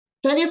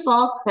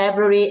24th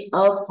February,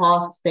 of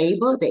course,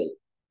 Stable Day.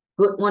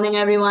 Good morning,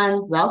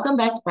 everyone. Welcome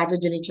back to Better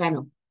Journey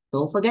channel.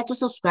 Don't forget to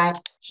subscribe,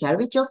 share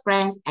with your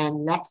friends,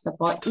 and let's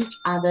support each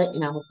other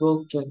in our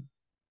growth journey.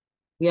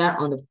 We are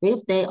on the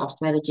 5th day of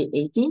Strategy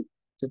 18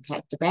 to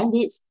catch the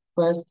bandits,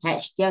 first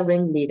catch their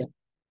ringleader.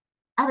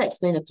 I've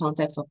explained the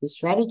context of this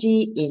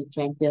strategy in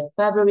 20th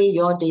February,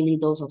 your daily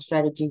dose of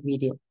strategy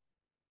video.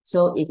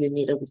 So if you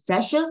need a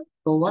refresher,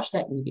 go watch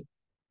that video.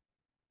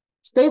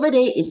 Stable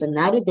Day is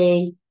another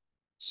day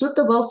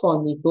suitable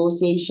for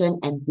negotiation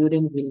and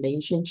building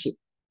relationship.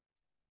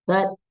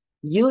 But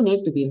you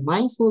need to be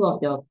mindful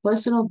of your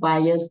personal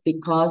bias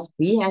because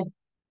we have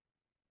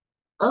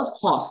a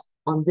horse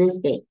on this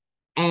day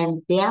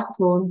and they are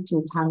prone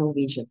to tunnel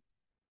vision.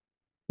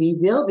 We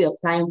will be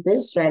applying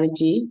this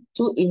strategy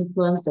to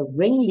influence the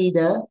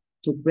ringleader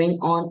to bring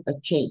on a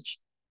change.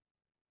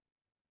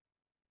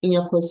 In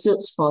your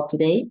pursuits for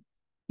today,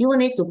 you will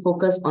need to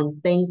focus on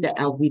things that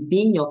are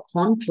within your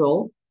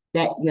control,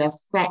 that you have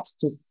facts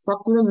to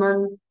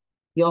supplement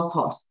your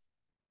cause.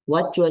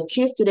 What you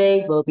achieve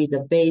today will be the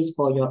base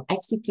for your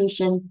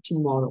execution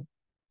tomorrow.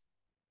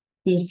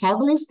 The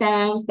heavenly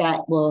stamps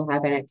that will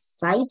have an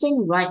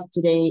exciting ride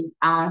today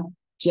are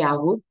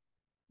Jiawood,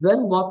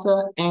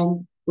 Renwater,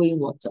 and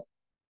Water.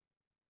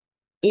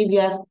 If you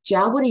have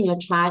Jiawood in your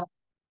chart,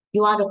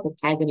 you are the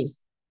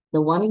protagonist,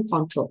 the one in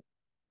control.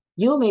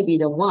 You may be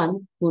the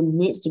one who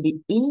needs to be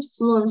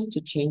influenced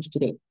to change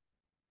today.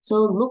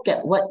 So look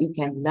at what you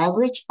can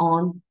leverage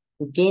on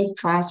to gain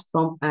trust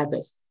from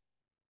others.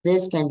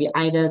 This can be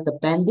either the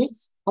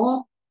bandits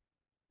or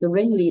the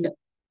ringleader.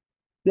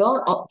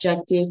 Your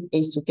objective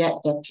is to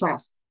get their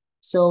trust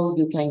so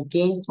you can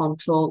gain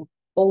control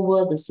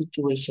over the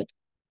situation.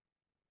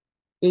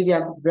 If you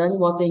have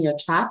Renwater in your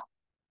chart,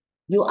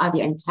 you are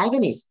the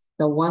antagonist,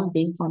 the one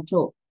being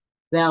controlled.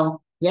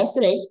 Well,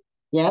 yesterday,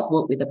 you have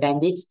worked with the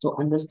bandits to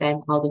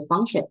understand how they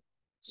function.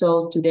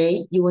 So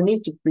today, you will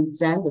need to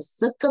present the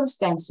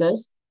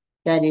circumstances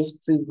that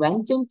is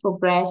preventing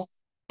progress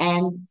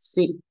and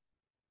seek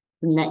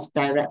the next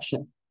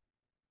direction.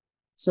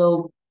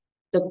 So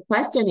the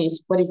question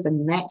is, what is the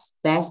next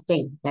best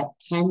thing that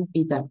can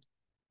be done?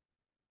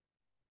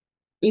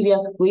 If you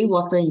have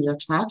Water in your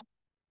chart,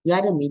 you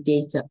are the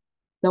mediator,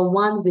 the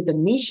one with the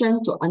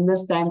mission to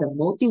understand the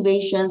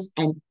motivations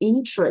and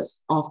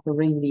interests of the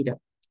ringleader.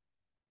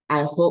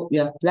 I hope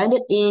you have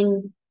blended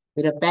in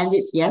with the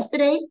bandits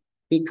yesterday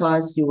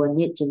because you will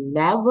need to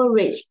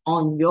leverage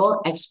on your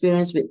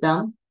experience with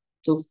them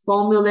to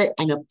formulate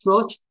an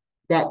approach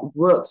that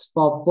works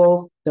for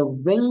both the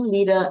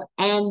ringleader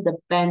and the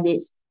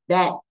bandits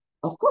that,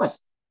 of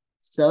course,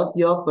 serve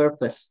your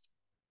purpose.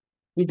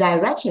 The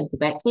direction to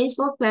backface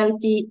for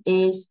clarity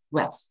is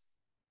west.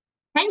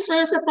 Thanks for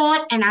your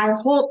support, and I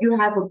hope you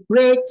have a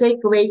great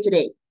takeaway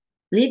today.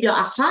 Leave your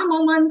aha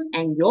moments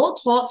and your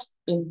thoughts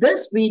in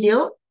this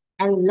video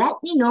and let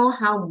me know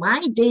how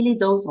my daily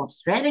dose of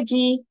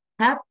strategy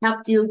have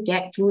helped you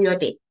get through your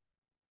day.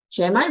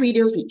 Share my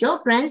videos with your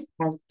friends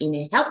as it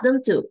may help them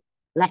too.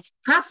 Let's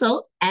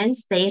hustle and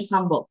stay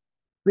humble.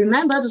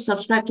 Remember to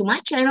subscribe to my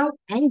channel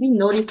and be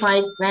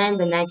notified when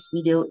the next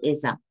video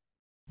is up.